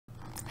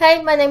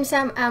Hey, my name's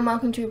Sam and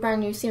welcome to a brand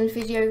new Sims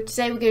video.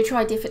 Today we're going to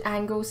try a different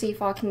angle, see if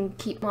I can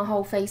keep my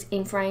whole face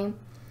in frame.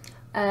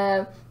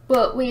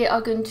 But we are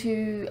going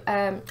to,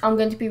 I'm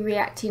going to be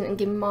reacting and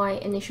giving my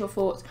initial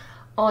thoughts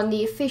on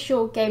the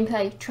official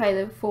gameplay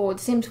trailer for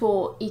The Sims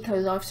 4 Eco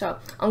Lifestyle.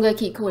 I'm going to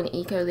keep calling it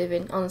Eco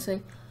Living,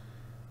 honestly.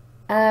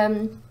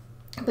 But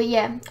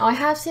yeah, I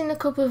have seen a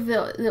couple of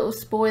little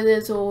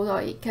spoilers or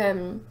like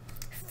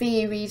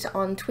theories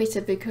on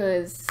Twitter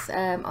because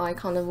I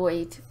can't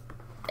avoid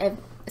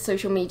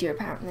social media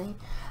apparently.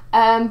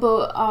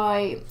 But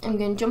I am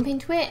going to jump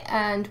into it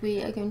and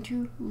we are going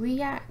to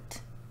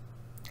react.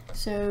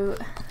 So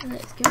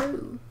let's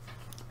go.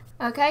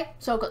 Okay,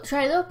 so I've got the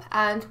trailer up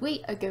and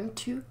we are going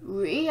to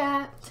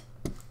react.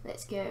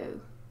 Let's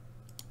go.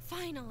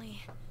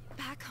 Finally,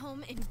 back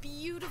home in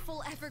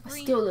beautiful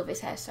Evergreen. I still love his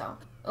hairstyle.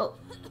 Oh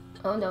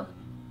no.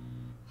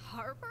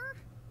 Harbor?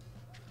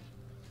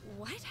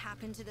 What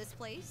happened to this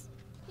place?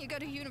 You go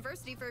to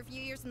university for a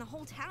few years and the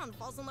whole town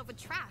falls in love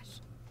with trash.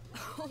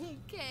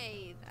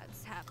 Okay,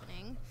 that's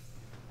happening.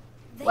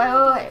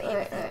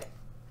 Wait.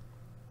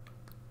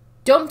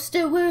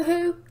 Dumpster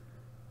woohoo?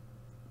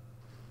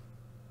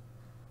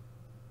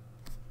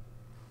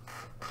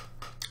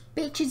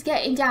 Bitch is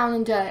getting down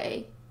and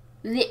dirty.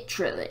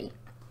 Literally.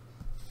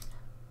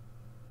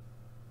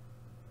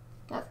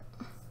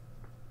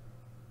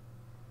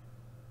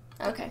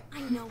 Okay.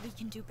 I know we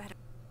can do better.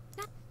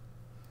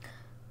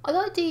 I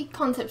like the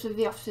concepts of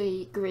the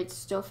off-the-grid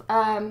stuff.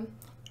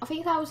 I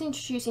think that was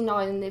introduced in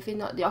Island Living,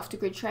 like the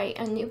off-the-grid trait,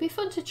 and it'd be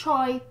fun to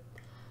try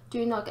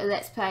doing like a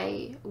let's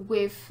play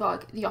with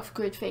like the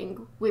off-grid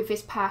thing with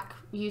this pack,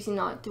 using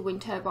like the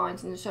wind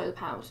turbines and the solar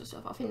panels and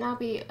stuff. I think that'd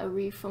be a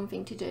really fun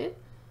thing to do.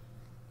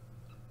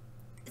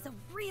 It's a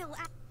real.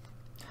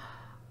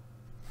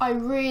 I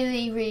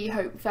really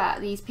hope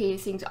that these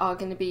piercings are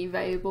going to be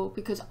available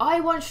because I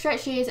want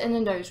stretch ears and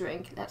a nose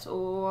ring. That's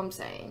all I'm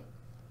saying.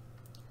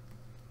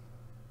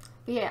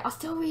 But yeah, I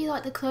still really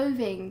like the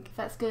clothing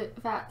that's good.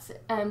 That's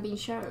been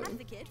shown. That's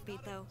the kid beat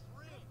though.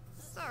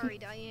 Sorry,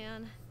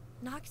 Diane.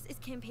 Nox is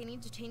campaigning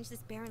to change this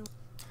barren.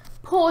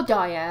 Poor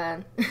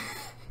Diane.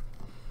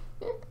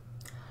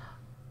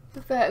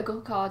 The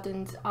vertical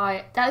gardens.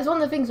 That is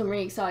one of the things I'm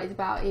really excited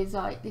about. Is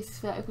like this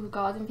vertical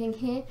garden thing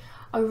here.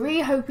 I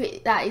really hope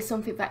that is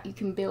something that you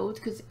can build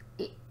because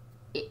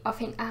I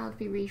think that would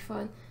be really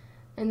fun.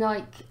 And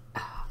like,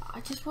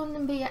 I just want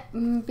them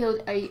to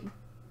build a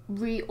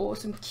really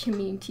awesome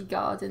community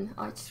garden.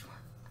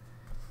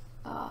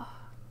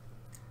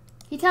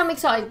 You tell me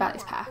excited about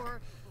this pack. Or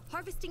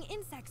harvesting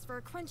insects for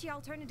a crunchy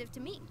alternative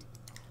to meat.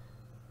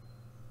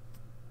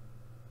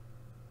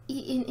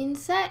 Eating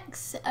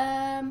insects?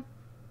 I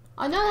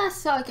know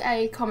that's like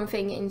a common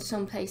thing in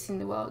some place in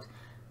the world,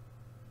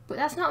 but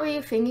that's not really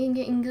a thing in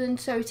England.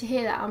 So to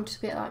hear that, I'm just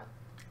a bit like,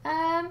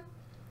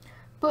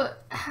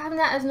 but having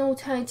that as an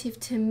alternative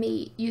to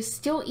meat, you're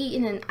still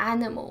eating an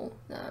animal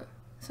though.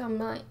 So I'm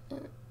like,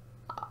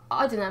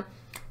 I don't know.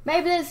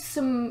 Maybe there's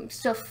some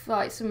stuff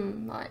like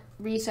some like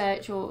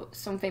research or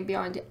something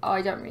behind it.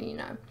 I don't really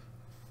know.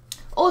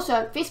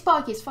 Also, this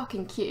bike is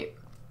fucking cute.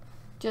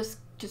 Just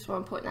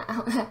want to point that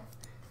out there.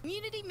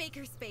 Community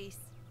makerspace.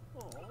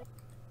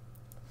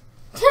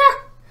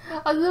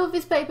 I love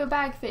this paper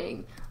bag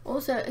thing.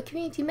 Also, a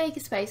community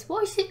makerspace. Why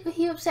is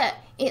he upset?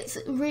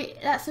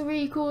 That's a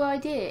really cool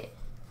idea.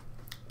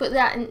 But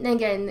that, and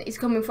again, is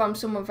coming from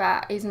someone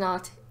that is an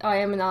artist. I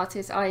am an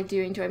artist. I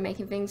do enjoy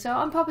making things, so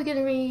I'm probably going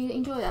to really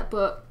enjoy that.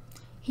 But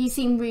he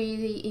seemed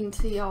really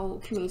into the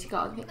old community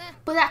garden thing.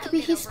 But that could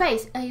be his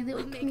space, a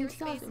little community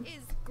garden.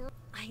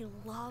 I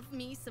love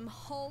me some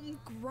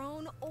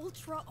homegrown,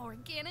 ultra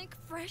organic,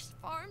 fresh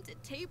farm to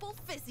table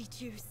fizzy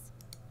juice.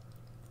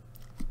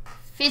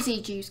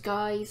 Fizzy juice,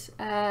 guys.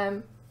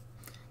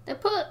 They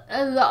put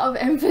a lot of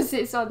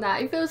emphasis on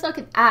that. It feels like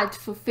an ad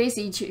for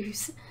fizzy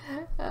juice.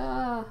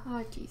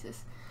 Oh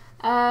Jesus.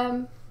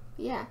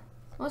 Yeah.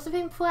 What's the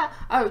thing for that?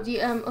 Oh, the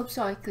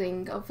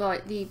upcycling of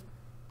like the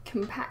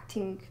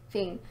compacting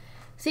thing.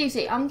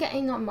 Seriously, I'm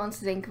getting like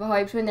Monsters Inc.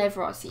 vibes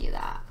whenever I see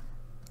that.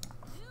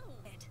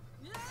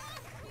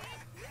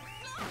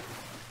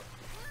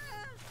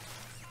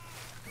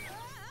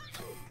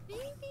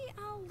 Maybe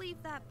I'll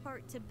leave that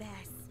part to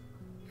Bess.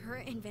 Her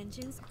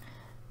inventions.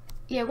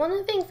 Yeah, one of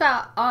the things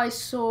that I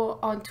saw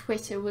on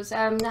Twitter was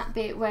that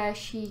bit where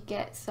she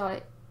gets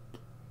like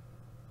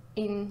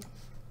in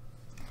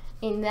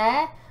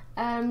there.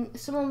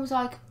 Someone was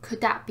like,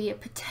 could that be a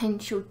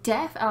potential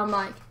death? And I'm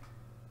like,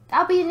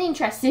 that'll be an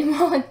interesting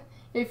one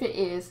if it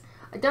is.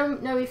 I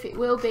don't know if it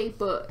will be,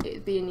 but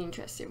it'd be an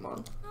interesting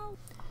one.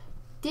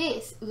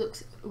 This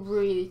looks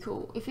really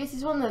cool. If this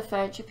is one of the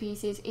furniture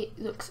pieces, it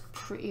looks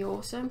pretty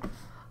awesome.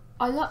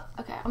 I love.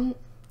 Okay,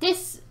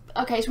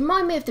 it's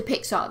remind me of the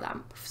Pixar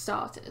lamp for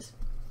starters.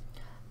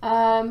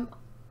 I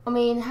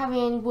mean,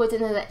 having wood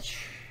and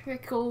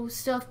electrical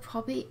stuff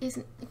probably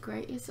isn't the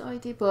greatest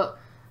idea, but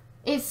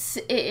it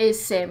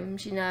is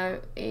Sims, you know.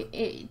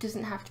 It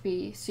doesn't have to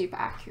be super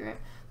accurate.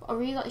 But I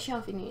really like the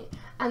shelving unit,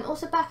 and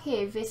also back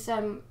here this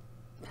hand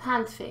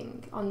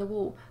thing on the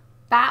wall.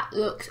 That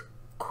looks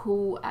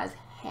cool as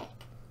heck.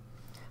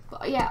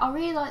 But yeah, I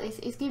really like this.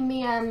 It's given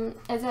me there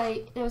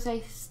was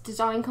a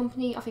design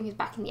company, I think it's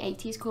back in the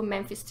 80s, called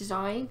Memphis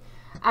Design,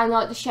 and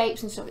like the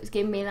shapes and stuff, it's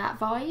giving me that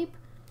vibe.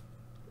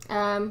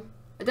 I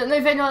don't know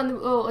if anyone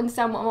will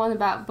understand what I'm on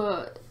about,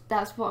 but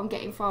that's what I'm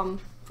getting from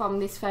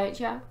this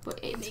furniture. But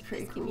it's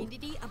pretty cool.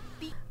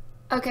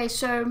 Okay,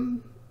 so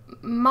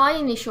my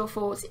initial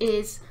thoughts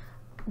is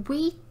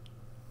we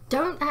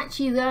don't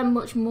actually learn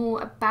much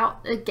more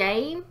about the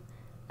game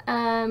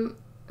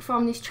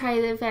from this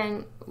trailer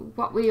than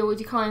what we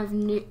already kind of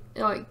knew,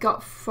 like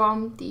got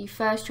from the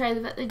first trailer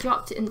that they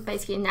dropped and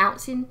basically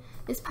announcing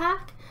this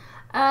pack.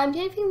 The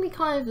only thing we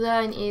kind of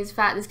learn is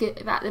that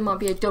there might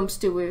be a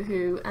dumpster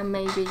woohoo, and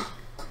maybe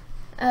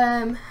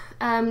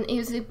it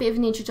was a bit of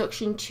an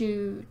introduction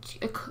to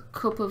a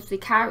couple of the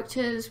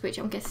characters, which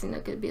I'm guessing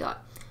are going to be like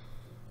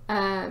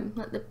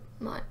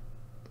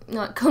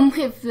come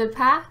with the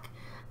pack.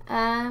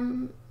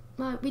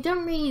 Like, we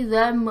don't really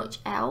learn much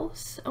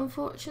else,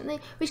 unfortunately,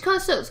 which kind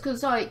of sucks,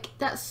 because like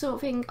that's the sort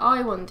of thing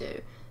I want to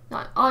do.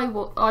 Like I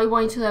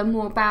wanted to learn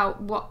more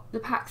about what the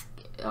packs,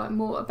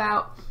 more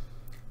about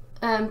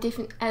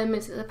different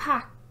elements of the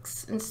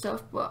packs and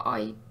stuff, but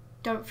I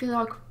don't feel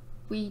like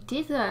we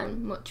did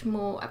learn much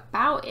more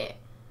about it.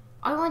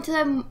 I want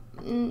to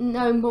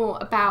know more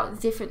about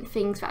the different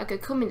things that are going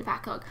to come in the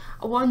pack. Like,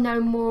 I want to know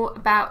more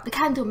about the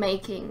candle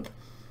making,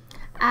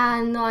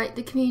 and like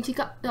the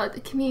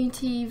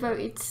community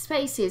voted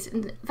spaces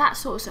and that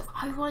sort of stuff.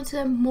 I want to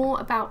learn more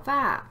about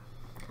that.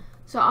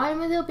 So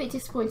I'm a little bit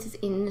disappointed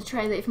in the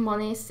trailer, if I'm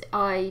honest.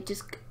 I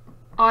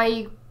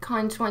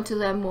kind of want to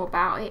learn more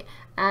about it,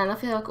 and I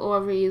feel like all I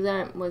really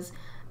learned was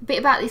a bit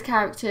about these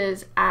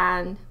characters,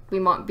 and we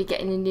might be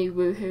getting a new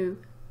woohoo,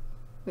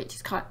 which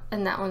is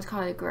and that one's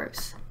kind of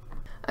gross.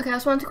 Okay, I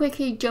just want to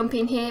quickly jump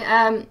in here.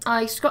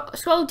 I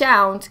scrolled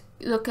down to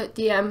look at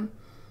the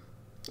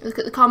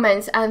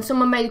comments, and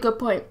someone made a good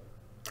point.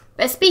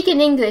 They're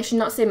speaking English and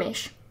not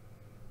Simish.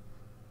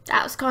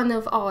 That was kind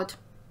of odd.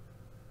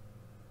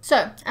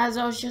 So, as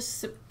I was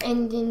just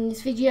ending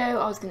this video,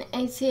 I was going to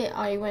edit it.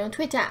 I went on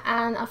Twitter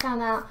and I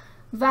found out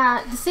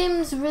that The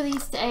Sims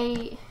released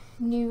a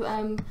new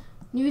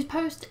news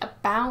post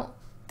about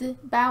the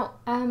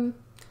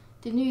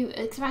new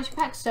expansion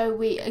pack. So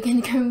we are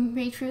going to go and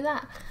read through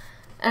that.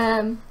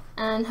 And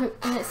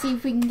let's see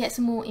if we can get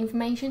some more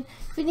information.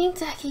 We need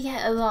to actually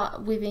get a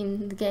lot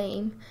within the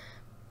game.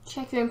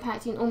 Check your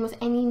impact in almost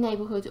any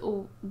neighbourhood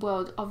or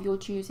world of your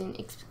choosing,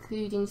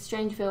 excluding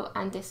Strangeville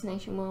and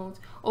Destination Worlds,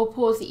 or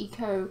pause the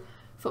eco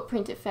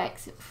footprint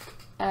effects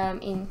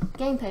in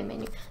gameplay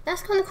menu.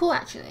 That's kind of cool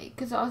actually,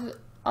 because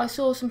I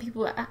saw some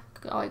people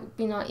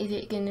being like, is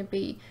it going to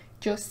be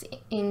just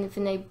in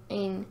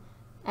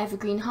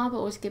Evergreen Harbour,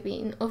 or is it going to be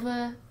in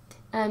other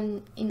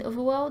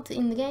worlds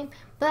in the game?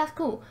 But that's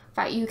cool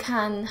that you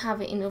can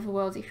have it in other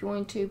worlds if you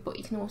want to, but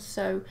you can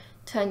also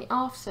turn it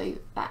off, so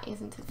that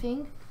isn't a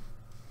thing.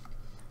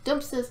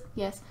 Dumpsters,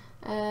 yes.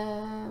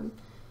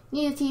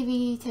 Need a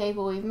TV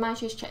table with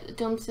matches. Check the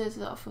dumpsters. A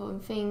lot of fun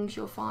things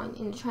you'll find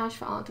in the trash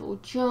that aren't all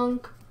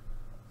junk.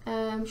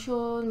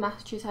 Sure, the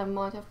matches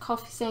might have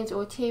coffee stains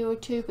or a tear or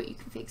two, but you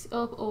can fix it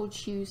up or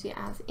just use it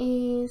as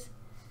is.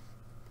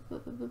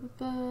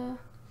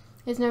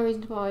 There's no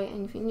reason to buy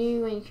anything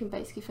new, and you can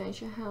basically furnish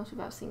your house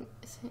without saying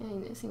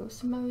a single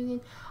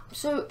simoleon.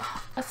 So,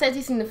 I said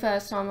this in the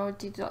first time I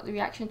did like the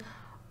reaction.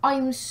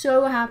 I'm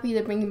so happy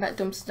they're bringing back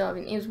dumpster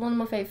diving. It was one of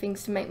my favourite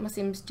things to make my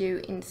Sims do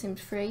in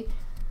Sims 3.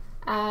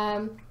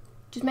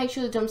 Just make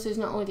sure the dumpster is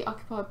not already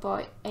occupied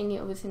by any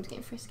other Sims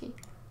getting frisky.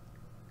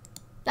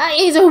 That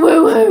is a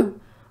woo-woo!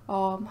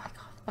 Oh my god.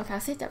 Okay, I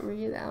said that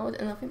really loud,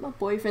 and I think my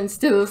boyfriend's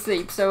still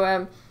asleep,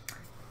 so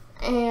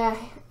yeah,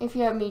 if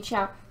you heard me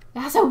shout,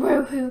 that's a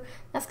woo-hoo,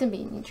 that's gonna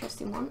be an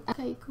interesting one.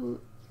 Okay, cool.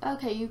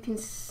 Okay, you can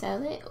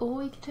sell it,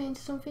 or you can turn it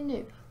into something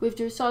new. With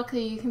the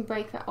recycler, you can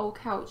break that old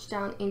couch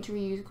down into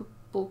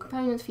reusable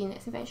components for your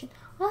next invention.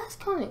 Well, that's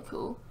kind of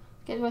cool.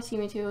 Get the rest of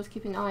your materials,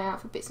 keep an eye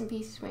out for bits and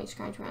pieces when you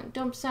scrounge around the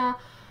dumpster.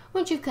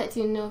 Once you've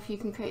collected enough, you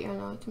can create your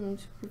own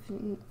items with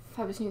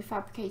Fabulous new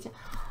fabricator.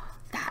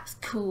 That's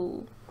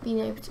cool. Being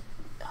able to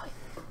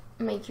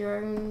make your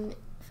own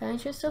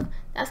furniture stuff.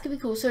 That's gonna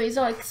be cool. So it's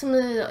like some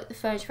of the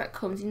furniture that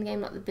comes in the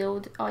game, like the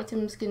build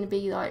items, gonna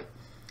be like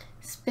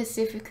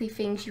specifically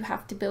things you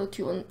have to build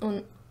to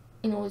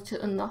in order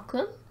to unlock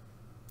them.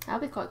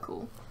 That'll be quite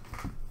cool.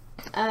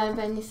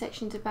 Then this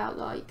section's about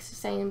like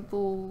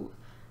sustainable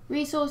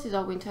resources,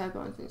 like wind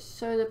turbines and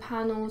solar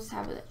panels to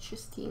have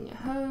electricity in your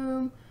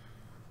home.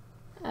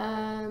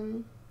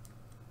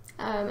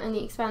 And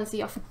it expands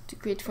the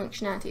off-grid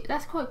functionality.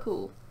 That's quite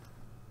cool.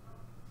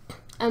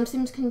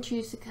 Sims can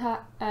choose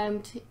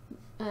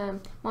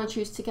might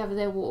choose to gather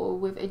their water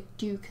with a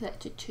dew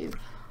collector too.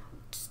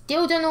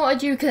 Still don't know what a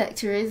dew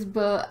collector is,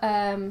 but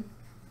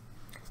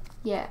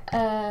yeah.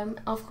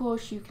 Of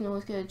course, you can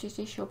always go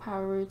judicial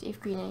power route if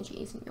green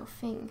energy isn't your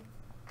thing.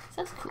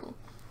 So that's cool.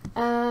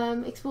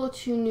 Explore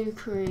 2 new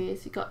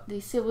careers. You got the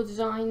civil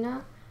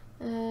designer.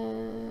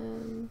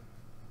 Can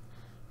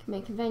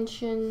make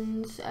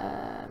conventions,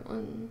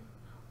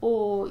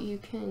 or you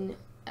can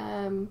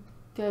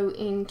go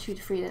into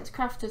the freelance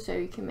crafter, so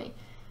you can make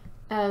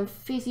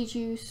fizzy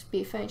juice,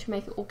 be a furniture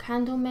maker or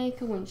candle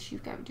maker. Once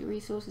you've gathered your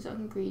resources on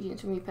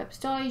ingredients and repurposed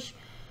styles,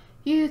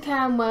 you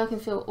can work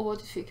and fill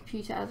orders through a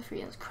computer as a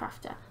freelance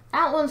crafter.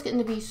 That one's going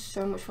to be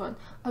so much fun.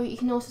 Oh, you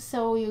can also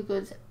sell all your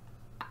goods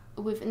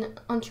with an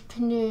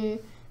entrepreneur's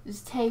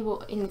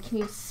table in the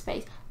community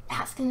space.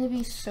 That's going to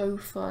be so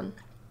fun.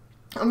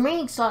 I'm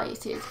really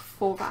excited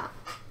for that.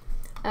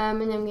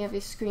 And then we have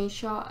this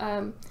screenshot.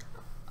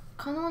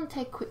 Kind of want to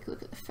take a quick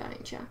look at the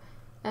furniture.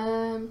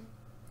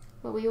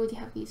 Well, we already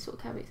have these sort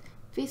of cabinets.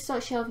 This sort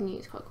of shelving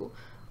unit is quite cool.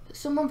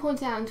 Someone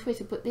pointed out on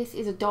Twitter, but this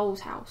is a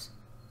doll's house.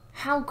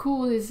 How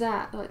cool is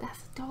that? Like, that's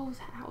a doll's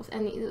house,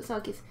 and it looks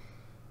like it's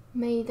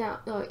made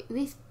out like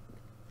this.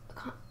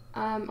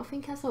 I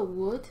think it has a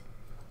wood,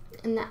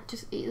 and that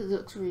just, it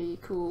looks really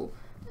cool.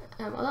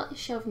 I like the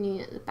shelving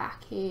unit at the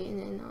back here,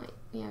 and then like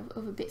you have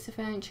other bits of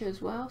furniture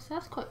as well, so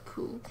that's quite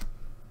cool.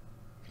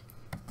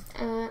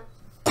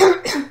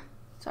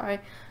 Sorry.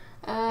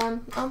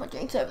 Oh, my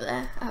drink's over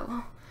there. Oh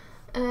well.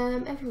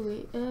 Every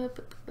week,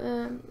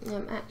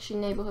 action,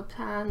 neighborhood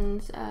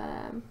plans.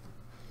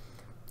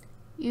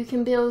 You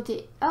can build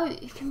it. Oh,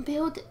 you can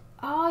build.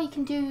 Oh, you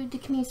can do the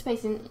community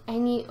space in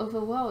any other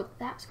world.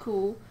 That's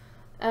cool.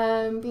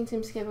 Bring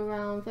them together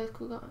around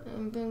vertical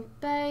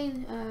bay.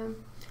 Oh,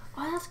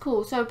 that's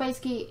cool. So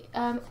basically,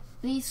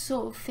 these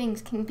sort of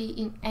things can be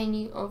in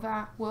any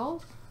other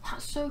world.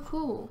 That's so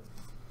cool.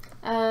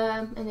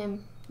 And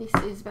then this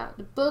is about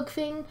the bug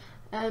thing.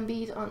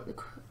 Bees aren't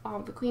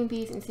the queen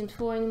bees in Sims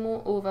 4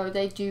 anymore, although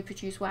they do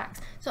produce wax.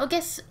 So I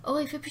guess,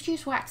 if they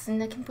produce wax, then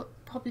they can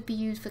probably be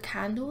used for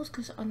candles,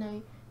 because I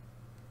know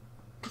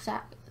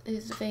that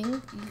is the thing.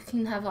 You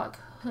can have like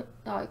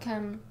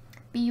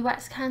bee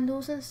wax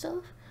candles and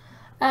stuff.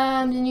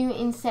 The new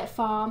insect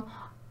farm.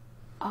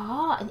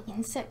 Ah, an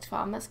insect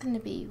farm. That's going to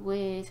be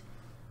weird.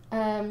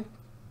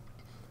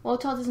 While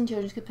toddlers and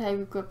children could play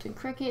with grubs and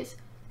crickets,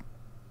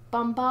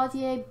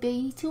 bombardier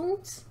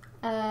beetles.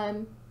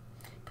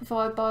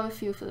 Provide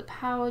biofuel for the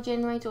power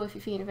generator, or if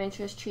you're feeling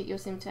adventurous, treat your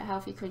sim to a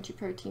healthy, crunchy,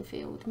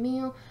 protein-filled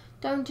meal.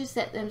 Don't just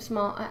let them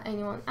smile at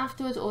anyone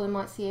afterwards, or they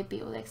might see a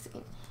beetle leg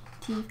sticking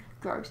teeth.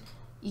 Gross.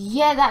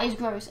 Yeah, that is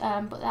gross,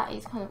 but that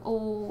is kind of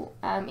all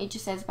it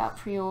just says about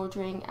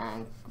pre-ordering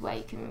and where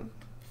you can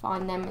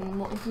find them and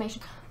more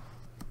information.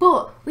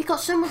 But we got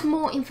so much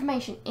more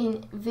information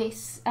in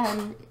this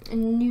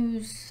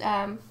news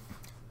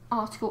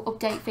article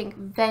update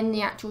thing than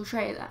the actual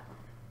trailer.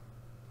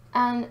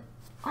 And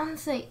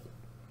honestly,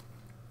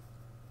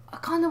 I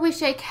kind of wish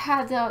they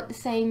had the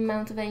same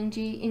amount of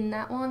energy in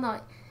that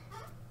one.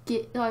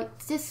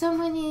 There's so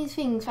many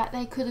things that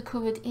they could have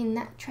covered in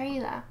that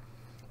trailer,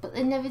 but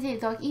they never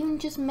did. Like, even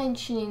just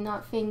mentioning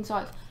things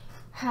like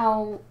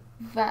how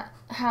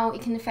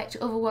it can affect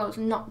other worlds,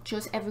 not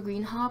just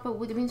Evergreen Harbor,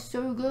 would have been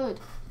so good.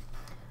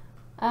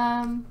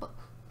 But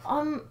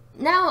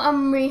now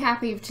I'm really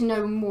happy to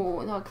know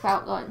more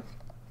about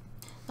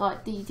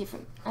the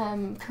different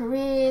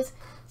careers,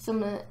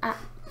 some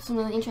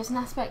of the interesting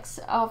aspects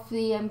of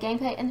the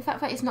gameplay, and the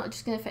fact that it's not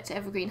just going to affect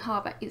Evergreen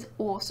Harbor is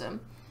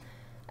awesome.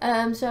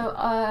 Yeah,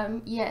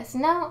 so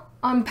now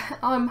I'm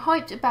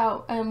hyped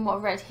about what I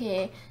read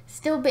here.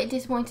 Still a bit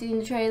disappointed in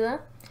the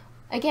trailer.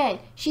 Again,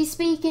 she's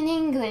speaking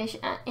English.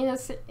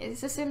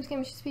 It's a Sims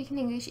game. She's speaking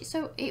English.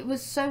 It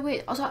was so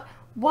weird. I was like,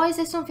 why is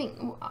there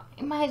something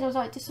in my head? I was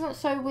like, there's something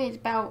so weird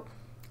about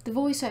the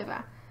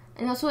voiceover.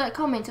 And I saw that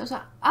comment. I was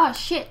like, ah,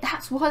 shit,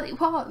 that's what it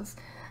was.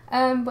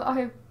 But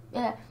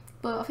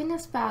I think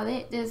that's about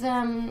it. There's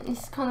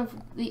this is kind of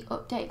the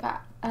update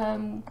that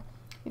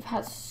we've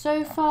had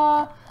so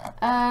far.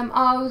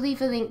 I'll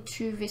leave a link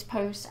to this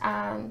post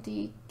and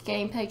the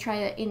gameplay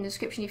trailer in the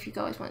description if you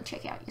guys want to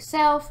check it out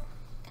yourself.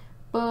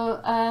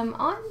 But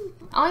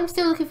I'm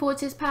still looking forward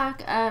to this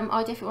pack. I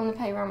definitely want to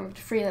play around with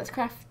the freelance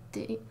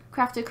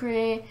crafter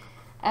career,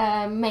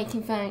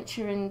 making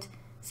furniture and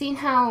seeing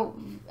how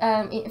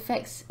it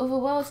affects other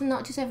worlds and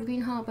not just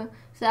Evergreen Harbor.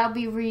 So that'll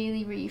be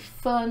really, really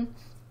fun.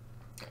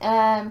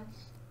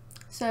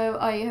 So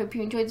I hope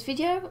you enjoyed this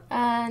video,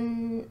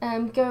 and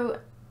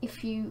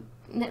if you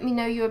let me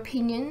know your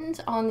opinions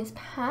on this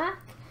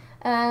pack.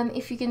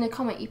 If you're gonna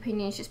comment your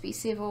opinions, just be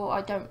civil.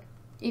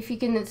 If you're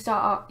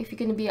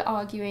gonna be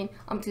arguing,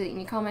 I'm deleting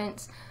your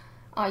comments.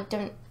 I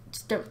don't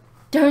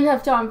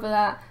have time for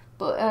that.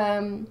 But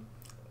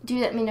do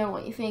let me know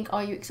what you think.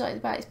 Are you excited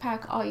about this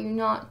pack? Are you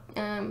not?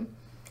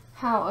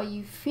 How are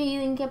you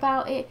feeling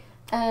about it?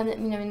 Let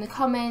me know in the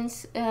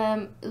comments.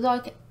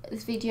 Like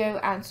this video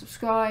and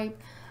subscribe.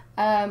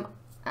 And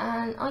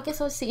I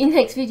guess I'll see you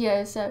next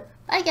video. So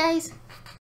bye guys.